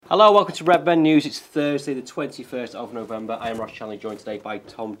Hello, welcome to Red Men News. It's Thursday, the 21st of November. I am Ross Chanley, joined today by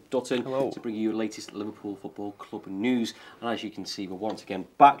Tom Dutton. Hello. To bring you the latest Liverpool Football Club news. And as you can see, we're once again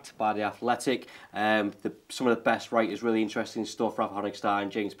backed by The Athletic. Some of the best writers, really interesting stuff. Rafa Honigstein,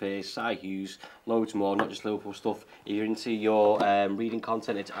 James Pearce, Si Hughes, loads more, not just Liverpool stuff. If you're into your reading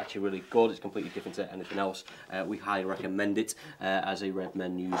content, it's actually really good. It's completely different to anything else. We highly recommend it as a Red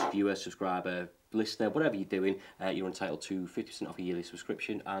Men News viewer, subscriber, listener, whatever you're doing, you're entitled to 50% off a yearly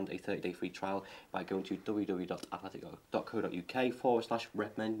subscription and a 30-day free trial by going to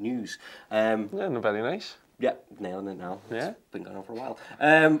www.athletic.co.uk/redmennews. Yeah, very nice. Yeah, nailing it now. Yeah. It's been going on for a while.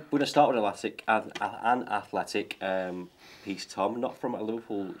 We're going to start with an Athletic piece, Tom, not from a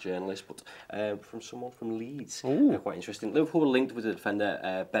Liverpool journalist, but from someone from Leeds. Quite interesting. Liverpool were linked with the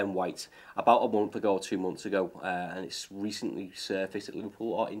defender Ben White about a month ago or 2 months ago, and it's recently surfaced that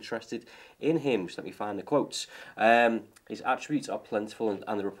Liverpool are interested in him. So let me find the quotes. His attributes are plentiful,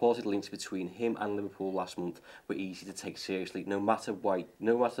 and the reported links between him and Liverpool last month were easy to take seriously. No matter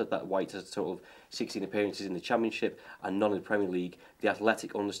that White has a total of 16 appearances in the Championship and none in the Premier League, the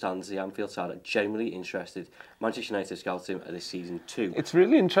Athletic understands the Anfield side are genuinely interested. Manchester United scouted him this season too. It's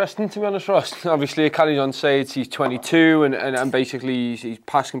really interesting, to be honest, Ross. Obviously, it carries on to say he's 22 and basically he's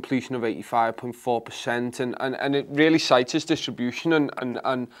past completion of 85.4%, and it really cites his distribution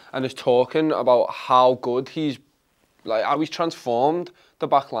and is talking about how good he's, like how he's transformed the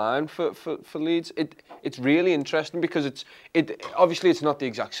back line for Leeds. It's really interesting because obviously it's not the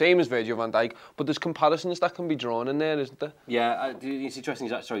exact same as Virgil van Dijk, but there's comparisons that can be drawn in there, isn't there? Yeah, it's interesting.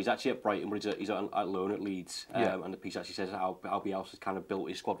 He's actually at Brighton, but he's on loan at Leeds. And the piece actually says how Bielsa has kind of built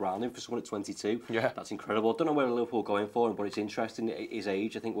his squad around him for someone at 22. Yeah, that's incredible. I don't know where Liverpool are going for him, but it's interesting. His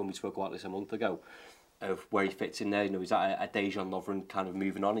age, I think, when we spoke about this a month ago, of where he fits in there. You know, he's at a Dejan Lovren kind of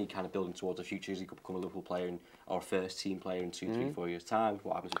moving on. He kind of building towards the future. He could become a Liverpool player or a first team player in 2, 3, 4 years' time.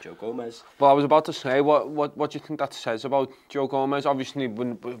 What happens with Joe Gomez? Well, I was about to say, what do you think that says about Joe Gomez? Obviously,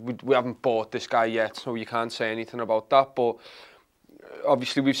 we haven't bought this guy yet, so you can't say anything about that. But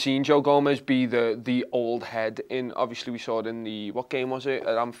obviously, we've seen Joe Gomez be the old head in. Obviously, we saw it in what game was it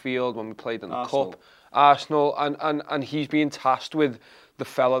at Anfield when we played in the Cup, Arsenal, and he's being tasked with the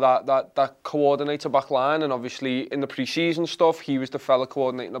fella that coordinates a back line, and obviously in the pre-season stuff he was the fella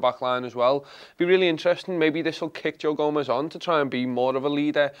coordinating the back line as well. Be really interesting. Maybe this will kick Joe Gomez on to try and be more of a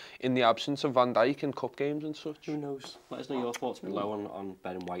leader in the absence of Van Dijk in cup games and such. Who knows? Let us know your thoughts below on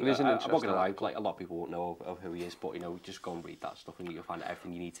Ben White. I'm not going to lie, like a lot of people won't know of who he is, but you know, just go and read that stuff and you'll find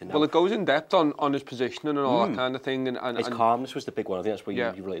everything you need to know. Well, it goes in depth on his positioning and all that kind of thing, and his calmness was the big one. I think that's where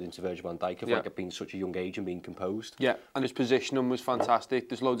you related into Virgil van Dijk, of like it being such a young age and being composed. Yeah, and his positioning was fantastic.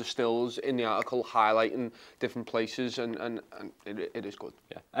 There's loads of stills in the article highlighting different places, and it is good.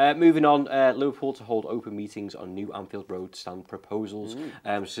 Yeah. Moving on, Liverpool to hold open meetings on new Anfield Road stand proposals.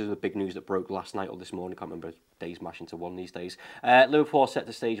 This is the big news that broke last night or this morning. I can't remember. Days mash into one these days. Liverpool set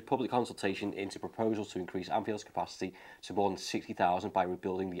to stage a public consultation into proposals to increase Anfield's capacity to more than 60,000 by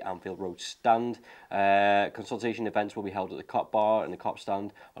rebuilding the Anfield Road stand. Consultation events will be held at the Cop Bar and the Cop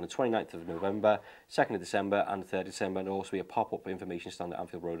Stand on the 29th of November, 2nd of December and the 3rd of December, and also be a pop-up information stand at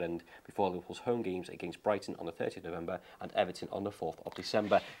Anfield Road End before Liverpool's home games against Brighton on the 30th of November and Everton on the 4th of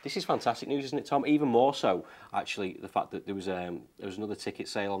December. This is fantastic news, isn't it, Tom? Even more so, actually, the fact that there was another ticket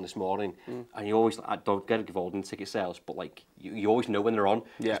sale on this morning, and you always, I don't get involved in ticket sales, but like you always know when they're on,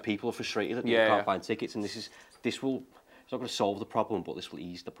 because people are frustrated that they can't find tickets, and this will. It's not going to solve the problem, but this will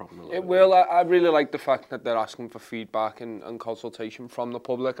ease the problem a little bit. It will. I really like the fact that they're asking for feedback and consultation from the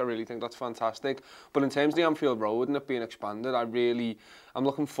public. I really think that's fantastic. But in terms of the Anfield Road and it being expanded, I'm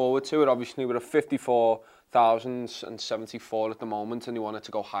looking forward to it. Obviously, we're at 54,074 at the moment, and they want it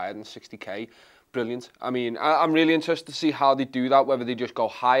to go higher than 60k. Brilliant. I mean, I'm really interested to see how they do that, whether they just go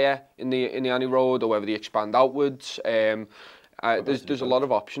higher in the Annie Road or whether they expand outwards. There's a lot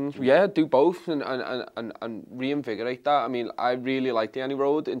of options. Yeah, do both and reinvigorate that. I mean, I really like the Annie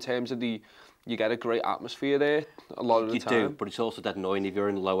Road in terms of you get a great atmosphere there a lot of the time. You do, but it's also dead annoying if you're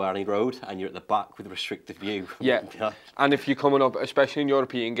in Lower Annie Road and you're at the back with a restricted view. Yeah, and if you're coming up, especially in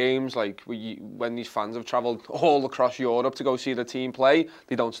European games, like when these fans have travelled all across Europe to go see the team play,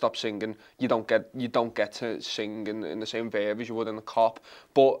 they don't stop singing. You don't get to sing in the same verve as you would in the Cop.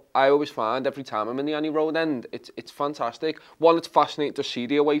 But I always find every time I'm in the Annie Road End, it's fantastic. One, it's fascinating to see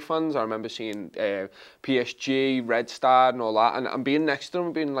the away fans. I remember seeing PSG, Red Star and all that, and being next to them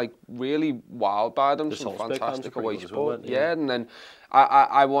and being like really wowed by them. Some fantastic away sport. And then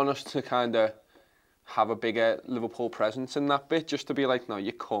I want us to kind of have a bigger Liverpool presence in that bit, just to be like, no,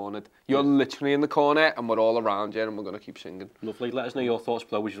 you're cornered. You're literally in the corner, and we're all around you, and we're going to keep singing. Lovely. Let us know your thoughts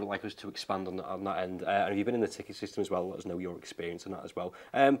below. Would you like us to expand on that end? And if you've been in the ticket system as well, let us know your experience on that as well.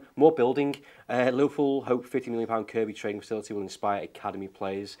 More building. Liverpool hope £50 million Kirby training facility will inspire academy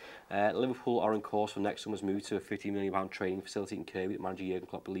players. Liverpool are on course for next summer's move to a £50 million training facility in Kirby that manager Jurgen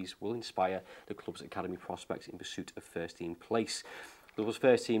Klopp believes will inspire the club's academy prospects in pursuit of first-team place. Liverpool's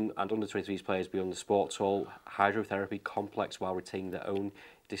first team and under-23s players beyond the sports hall, hydrotherapy complex while retaining their own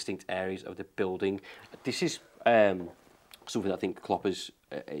distinct areas of the building. This is something I think Klopp has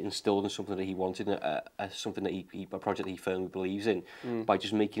instilled in something that he wanted, something that a project that he firmly believes in, by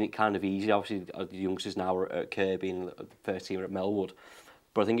just making it kind of easy. Obviously, the youngsters now are at Kirby and the first team are at Melwood,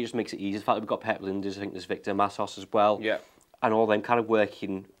 but I think it just makes it easy. The fact that we've got Pep Linders, I think there's Victor Matos as well, and all them kind of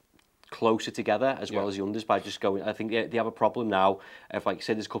working closer together as well as the unders by just going. I think they have a problem now. If, like you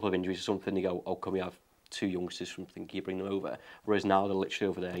said, there's a couple of injuries or something, they go, oh, can we have two youngsters from think you bring them over? Whereas now they're literally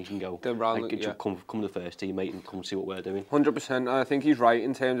over there. You can go, come to the first team, mate, and come see what we're doing. 100%. I think he's right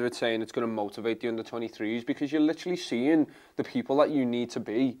in terms of it saying it's going to motivate the under-23s, because you're literally seeing the people that you need to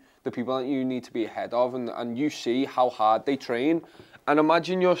be, the people that you need to be ahead of, and you see how hard they train. And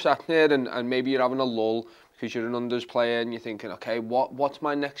imagine you're sat there and maybe you're having a lull because you're an unders player and you're thinking, okay, what's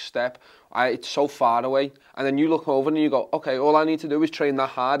my next step? It's so far away. And then you look over and you go, okay, all I need to do is train that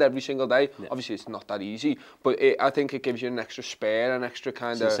hard every single day. Yeah. Obviously, it's not that easy, but I think it gives you an extra spare, an extra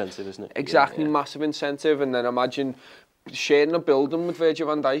kind of... incentive, isn't it? Exactly, massive incentive. And then imagine sharing a building with Virgil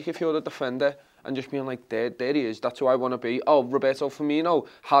van Dijk if you're a defender, and just being like, there he is, that's who I want to be. Oh, Roberto Firmino,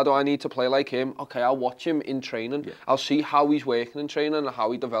 how do I need to play like him? Okay, I'll watch him in training. Yeah. I'll see how he's working in training and how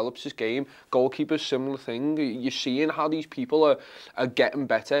he develops his game. Goalkeepers, similar thing. You're seeing how these people are getting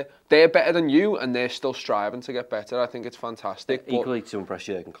better. They're better than you, and they're still striving to get better. I think it's fantastic. Equally to impress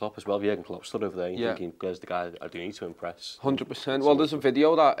Jurgen Klopp as well. Jurgen Klopp stood over there and thinking, there's the guy I do need to impress. 100%. Well, there's a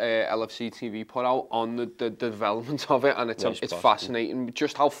video that LFC TV put out on the development of it, and it's fascinating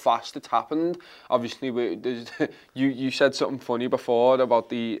just how fast it's happened. Obviously, you said something funny before about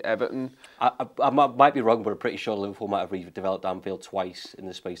the Everton. I might be wrong, but I'm pretty sure Liverpool might have redeveloped Anfield twice in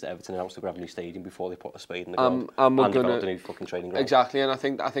the space that Everton announced they were having a new stadium before they put a spade in the ground and developed a new fucking training ground. Exactly, and I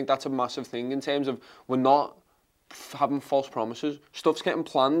think that's a massive thing in terms of we're not having false promises. Stuff's getting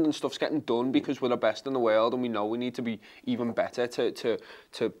planned and stuff's getting done because we're the best in the world, and we know we need to be even better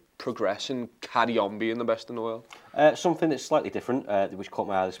to progress and carry on being the best in the world. Something that's slightly different, which caught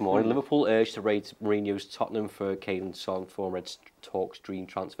my eye this morning. Liverpool urged to raid Mourinho's Tottenham for Kane and Son, former Reds talks dream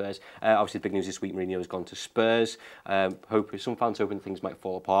transfers. Obviously, the big news this week, Mourinho has gone to Spurs. Some fans hoping things might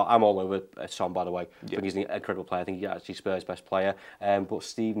fall apart. I'm all over Son, by the way. I think he's an incredible player. I think he's actually Spurs' best player. But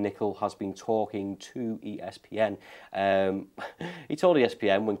Steve Nicol has been talking to ESPN. He told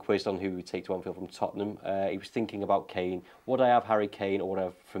ESPN when quizzed on who he would take to Anfield from Tottenham, he was thinking about Kane. Would I have Harry Kane or would I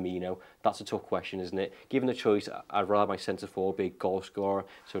have Firmino? That's a tough question, isn't it? Given the choice, I'd rather my centre-forward be a goal scorer,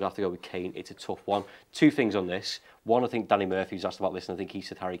 so I'd have to go with Kane. It's a tough one. Two things on this. One, I think Danny Murphy was asked about this, and I think he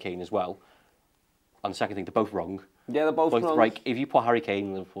said Harry Kane as well. And the second thing, they're both wrong. Yeah, they're both wrong. Right, if you put Harry Kane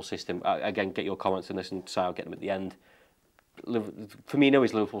in the Liverpool system, again, get your comments on this, and so I'll get them at the end. Firmino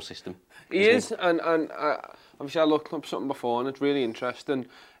is Liverpool system. He is, and obviously I looked up something before, and it's really interesting.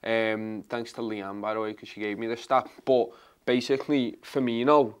 Thanks to Leanne, by the way, because she gave me this stat. But basically,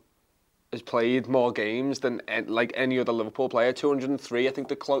 Firmino has played more games than like any other Liverpool player, 203. I think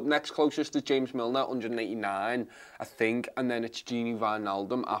the next closest is James Milner, 189, I think, and then it's Gini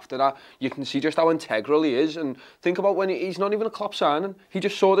Wijnaldum after that. You can see just how integral he is, and think about when he's not even a Klopp signing. He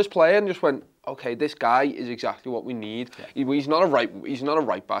just saw this player and just went, okay, this guy is exactly what we need. Yeah. He's not a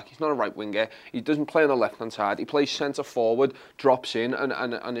right back. He's not a right winger. He doesn't play on the left hand side. He plays centre forward, drops in,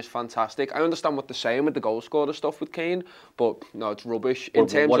 and is fantastic. I understand what they're saying with the goal scorer stuff with Kane, but no, it's rubbish.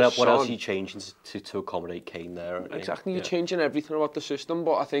 What else are you changing to accommodate Kane there? Exactly, you're changing everything about the system.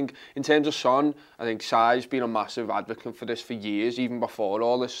 But I think in terms of Son, I think Sai's been a massive advocate for this for years, even before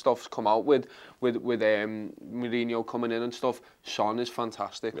all this stuff's come out with Mourinho coming in and stuff. Son is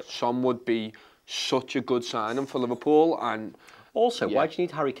fantastic. Yeah. Son would be such a good signing for Liverpool. And also, why do you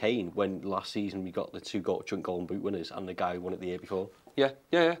need Harry Kane when last season we got the two joint Golden Boot winners and the guy who won it the year before? Yeah.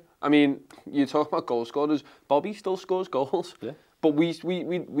 I mean, you talk about goal scorers. Bobby still scores goals. Yeah. But we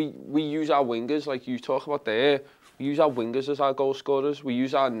use our wingers, like you talk about there. We use our wingers as our goal scorers. We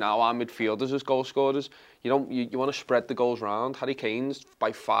use our midfielders as goal scorers. You want to spread the goals round. Harry Kane's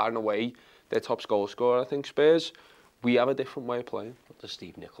by far and away their top goal scorer, I think, Spurs. we have a different way of playing. The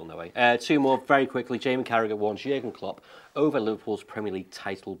Steve Nicol, no way. Two more very quickly. Jamie Carragher warns Jurgen Klopp over Liverpool's Premier League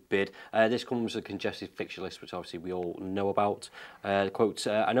title bid. This comes with a congested fixture list, which obviously we all know about. Quote,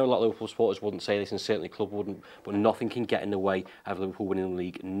 I know a lot of Liverpool supporters wouldn't say this, and certainly the club wouldn't, but nothing can get in the way of Liverpool winning the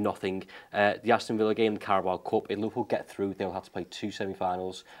league. Nothing. The Aston Villa game, the Carabao Cup, if Liverpool get through, they'll have to play 2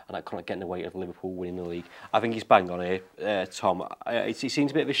 semi-finals, and that cannot get in the way of Liverpool winning the league. I think he's bang on here, Tom. It seems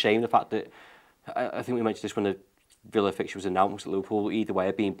a bit of a shame, the fact that, I think we mentioned this when the Villa fixture was announced at Liverpool, either way,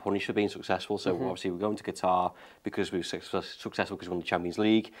 are being punished for being successful. So obviously we're going to Qatar because we were successful because we won the Champions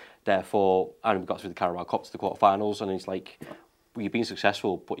League. Therefore, and we got through the Carabao Cup to the quarterfinals, and it's like, well, you've been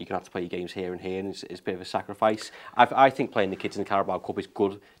successful, but you're going to have to play your games here and here, and it's a bit of a sacrifice. I think playing the kids in the Carabao Cup is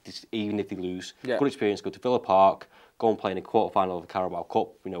good, even if they lose. Yeah. Good experience, go to Villa Park, go and play in a quarter-final of the Carabao Cup.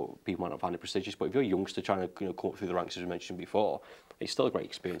 You know, people might not find it prestigious, but if you're a youngster trying to come up through the ranks, as we mentioned before, it's still a great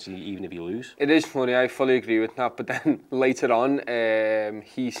experience, even if you lose. It is funny, I fully agree with that, but then later on,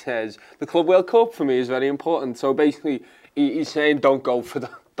 he says, the Club World Cup for me is very important. So basically, he's saying don't go for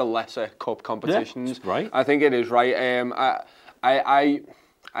the lesser cup competitions. Yeah, right. I think it is right. I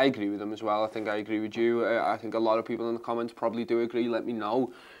agree with him as well. I think I agree with you. I think a lot of people in the comments probably do agree. Let me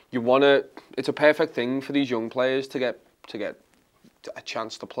know. It's a perfect thing for these young players to get a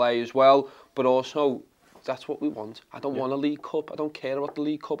chance to play as well, but also, that's what we want. I don't want a League Cup. I don't care about the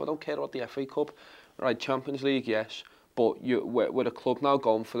League Cup. I don't care about the FA Cup. Right, Champions League, yes. But we're a club now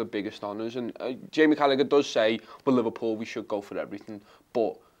going for the biggest honours. And Jamie Carragher does say, with Liverpool, we should go for everything.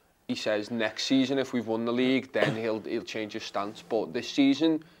 But he says next season, if we've won the league, then he'll change his stance. But this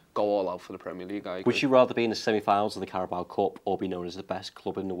season, go all out for the Premier League. I agree. Would you rather be in the semi-finals of the Carabao Cup or be known as the best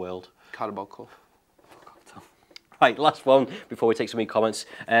club in the world? Carabao Cup. Right, last one before we take some comments.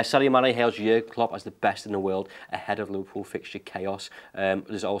 Sadio Mane hails Jurgen Klopp as the best in the world ahead of Liverpool fixture chaos.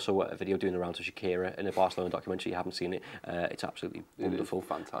 There's also a video doing the rounds of Shakira in a Barcelona documentary. You haven't seen it. It's absolutely wonderful.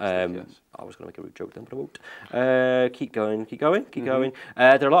 Fantastic, yes. I was going to make a rude joke then, but I won't. Keep going.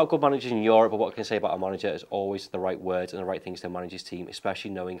 There are a lot of good managers in Europe, but what I can say about a manager is always the right words and the right things to manage his team,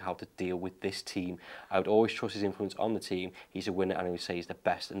 especially knowing how to deal with this team. I would always trust his influence on the team. He's a winner, and I would say he's the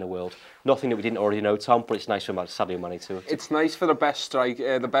best in the world. Nothing that we didn't already know, Tom, but it's nice for Sadio Mane too. It's nice for the best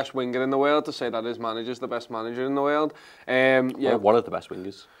the best winger in the world to say that his manager's the best manager in the world. Yeah, well, one of the best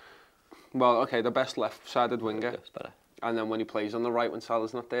wingers. Well, okay, the best left-sided winger. That's better. And then when he plays on the right, when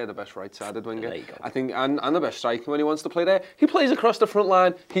Salah's not there, the best right-sided winger. There you go. I think, and the best striker when he wants to play there. He plays across the front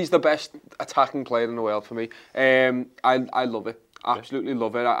line. He's the best attacking player in the world for me. I love it. Absolutely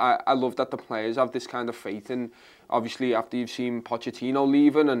love it. I love that the players have this kind of faith in. Obviously, after you've seen Pochettino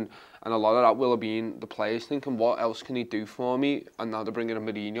leaving, and a lot of that will have been the players thinking, what else can he do for me? And now they're bringing a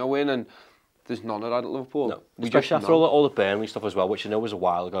Mourinho in, and there's none of that at Liverpool. No, especially after all the Burnley stuff as well, which I know was a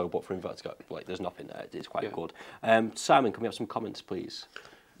while ago, but for him to go, like, there's nothing there. It's quite good. Simon, can we have some comments, please?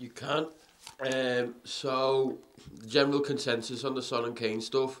 You can. So, the general consensus on the Son and Kane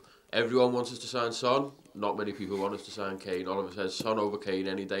stuff, everyone wants us to sign Son. Not many people want us to sign Kane. Oliver says Son over Kane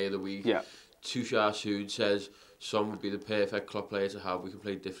any day of the week. Yeah. Tushar Sood says Son would be the perfect club player to have. We can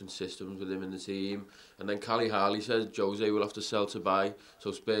play different systems with him in the team. And then Callie Harley says Jose will have to sell to buy,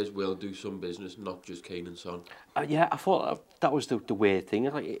 so Spurs will do some business, not just Kane and Son. Yeah, I thought that was the weird thing.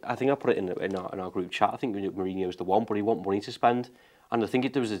 I think I put it in our group chat. I think Mourinho's the one, but he wants money to spend. And I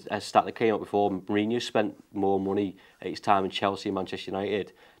think there was a stat that came out before. Mourinho spent more money at his time in Chelsea and Manchester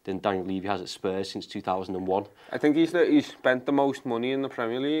United than Daniel Levy has at Spurs since 2001. I think he's spent the most money in the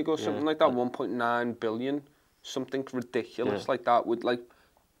Premier League or something like that, 1.9 billion, something ridiculous like that.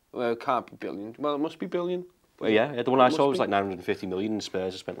 It can't be billion. Well, it must be billion. Well, yeah, the one I saw was like 950 million, and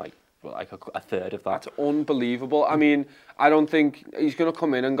Spurs have spent like a third of that. That's unbelievable. I mean, I don't think he's going to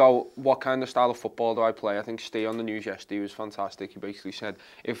come in and go, what kind of style of football do I play? I think Steve on the news yesterday was fantastic. He basically said,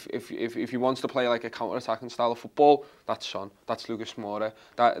 if he wants to play like a counter-attacking style of football, that's Son, that's Lucas Moura,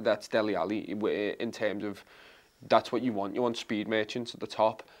 that's Dele Alli, in terms of, that's what you want. You want speed merchants at the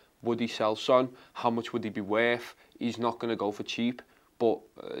top. Would he sell Son? How much would he be worth? He's not going to go for cheap. But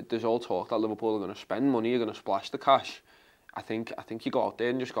there's all talk that Liverpool are going to spend money, are going to splash the cash. I think you go out there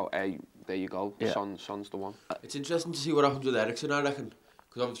and just go, hey, there you go, yeah. Son's the one. It's interesting to see what happens with Eriksen, I reckon.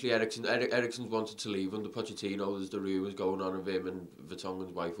 Because obviously Eriksen's wanted to leave under Pochettino. There's the rumours going on of him and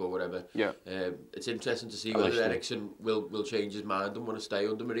Vertonghen's wife or whatever. Yeah. It's interesting to see whether Eriksen will change his mind and want to stay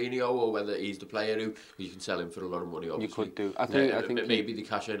under Mourinho, or whether he's the player who you can sell him for a lot of money, obviously. You could do. I think maybe they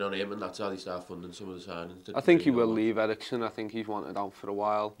cash in on him and that's how they start funding some of the signings. I think he will leave Eriksen. I think he's wanted out for a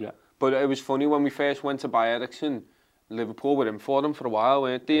while. Yeah. But it was funny when we first went to buy Eriksen, Liverpool were in for them for a while,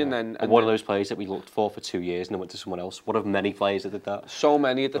 weren't they? Yeah. And one of those players that we looked for 2 years and then went to someone else. One of many players that did that. So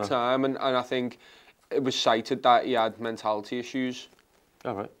many at the time, and I think it was cited that he had mentality issues.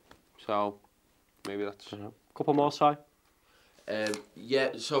 All right. So maybe that's... Couple more, Si? Yeah,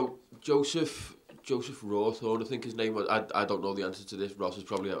 so Joseph Rawthorne, I think his name was. I don't know the answer to this. Ross has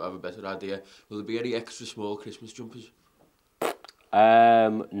probably have a better idea. Will there be any extra small Christmas jumpers?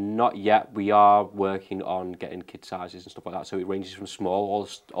 Not yet. We are working on getting kid sizes and stuff like that. So it ranges from small.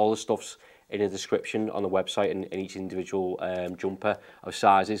 All the stuff's in the description on the website, and each individual jumper of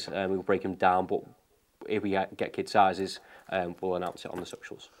sizes. We'll break them down, but if we get kid sizes, we'll announce it on the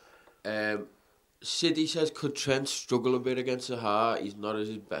socials. Siddy says, could Trent struggle a bit against Zaha? He's not at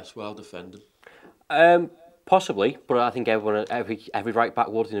his best while defending. Possibly, but I think every right back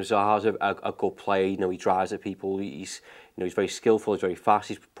would. Zaha's a good player. He drives at people. He's very skillful. He's very fast.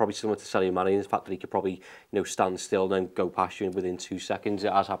 He's probably similar to Sadio Mane in the fact that he could probably stand still and then go past you within 2 seconds.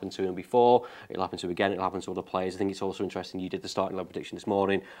 It has happened to him before. It'll happen to him again. It'll happen to other players. I think it's also interesting. You did the starting line prediction this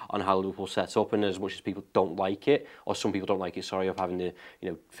morning on how Liverpool sets up, and as much as people don't like it, or some people don't like it, of having the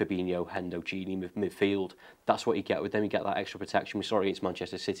Fabinho, Hendo, Gini midfield. That's what you get with them. You get that extra protection. We saw it against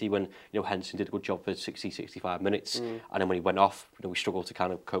Manchester City when Henderson did a good job for 60-65 minutes, and then when he went off, we struggled to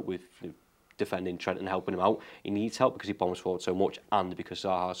kind of cope with defending Trent and helping him out. He needs help because he bombs forward so much, and because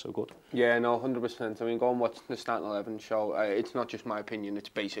Zaha's so good. Yeah, no, 100%. I mean, go and watch the Starting 11 show. It's not just my opinion. It's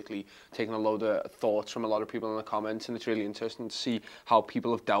basically taking a load of thoughts from a lot of people in the comments, and it's really interesting to see how people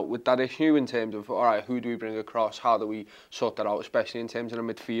have dealt with that issue in terms of, all right, who do we bring across? How do we sort that out, especially in terms of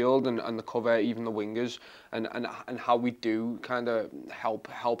the midfield and the cover, even the wingers, and how we do kind of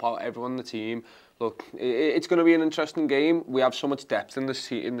help out everyone in the team. Look, it's going to be an interesting game. We have so much depth in this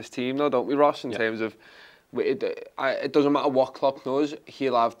team, though, don't we, Ross? In terms of, it doesn't matter what Klopp does,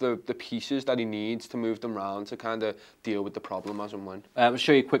 he'll have the pieces that he needs to move them around to kind of deal with the problem as and when. I'll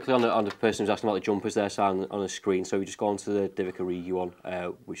show you quickly on the person who's asking about the jumpers there, so on the screen. So we just go on to the Divock Origi one,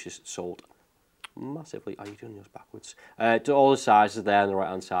 which is sold massively. Are you doing yours backwards? All the sizes are there on the right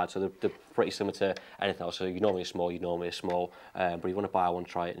hand side, so they're pretty similar to anything else. So you're normally a small, but if you want to buy one,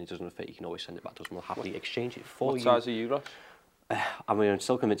 try it, and it doesn't fit, you can always send it back to us and we'll happily exchange it for you. What size are you, Ross? I mean, I'm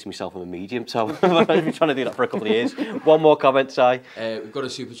still convincing myself I'm a medium, so I've been trying to do that for a couple of years. One more comment, Si. We've got a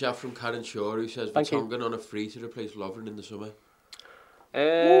super chat from Karen Shaw who says, Vertonghen on a free to replace Lovren in the summer.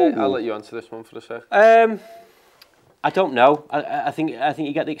 I'll let you answer this one for a sec. I don't know. I think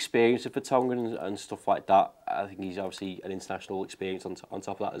you get the experience of Vertonghen and stuff like that. I think he's obviously an international experience on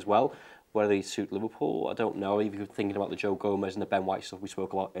top of that as well. Whether he suit Liverpool, I don't know. Even thinking about the Joe Gomez and the Ben White stuff we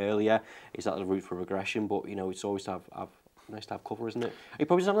spoke about earlier, is that the route for regression? But it's always nice to have cover, isn't it? He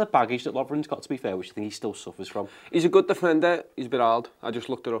probably doesn't have the baggage that Lovren's got, to be fair, which I think he still suffers from. He's a good defender. He's a bit old. I just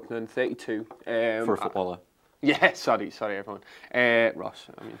looked it up now. 32. For a footballer. Yeah, sorry everyone. Ross,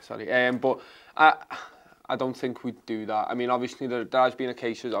 I mean, sorry. But I don't think we'd do that. I mean, obviously, there has been a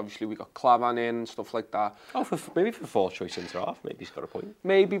cases. Obviously, we got Clavan in and stuff like that. Oh, maybe for fourth choice centre half, maybe he's got a point.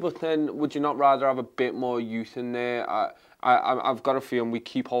 Maybe, but then would you not rather have a bit more youth in there? I've got a feeling we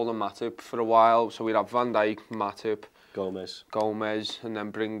keep holding Matip for a while, so we'd have Van Dijk, Matip, Gomez, and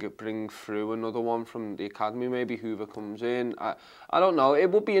then bring through another one from the academy. Maybe Hoover comes in. I don't know. It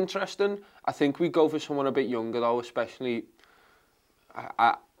would be interesting. I think we go for someone a bit younger though, especially.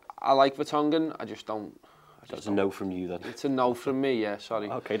 I like Vertonghen. I just don't. That's a no from you then. It's a no from me, yeah, sorry.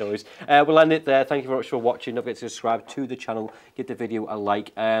 Okay, no worries. We'll end it there. Thank you very much for watching. Don't forget to subscribe to the channel. Give the video a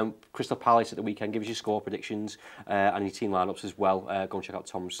like. Crystal Palace at the weekend. Give us your score predictions and your team lineups as well. Go and check out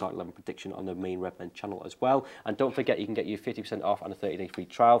Tom's starting 11 prediction on the main Redmen channel as well. And don't forget, you can get your 50% off and a 30-day free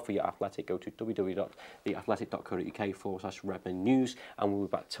trial for your Athletic. Go to www.theathletic.co.uk/Redmen News. And we'll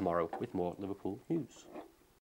be back tomorrow with more Liverpool news.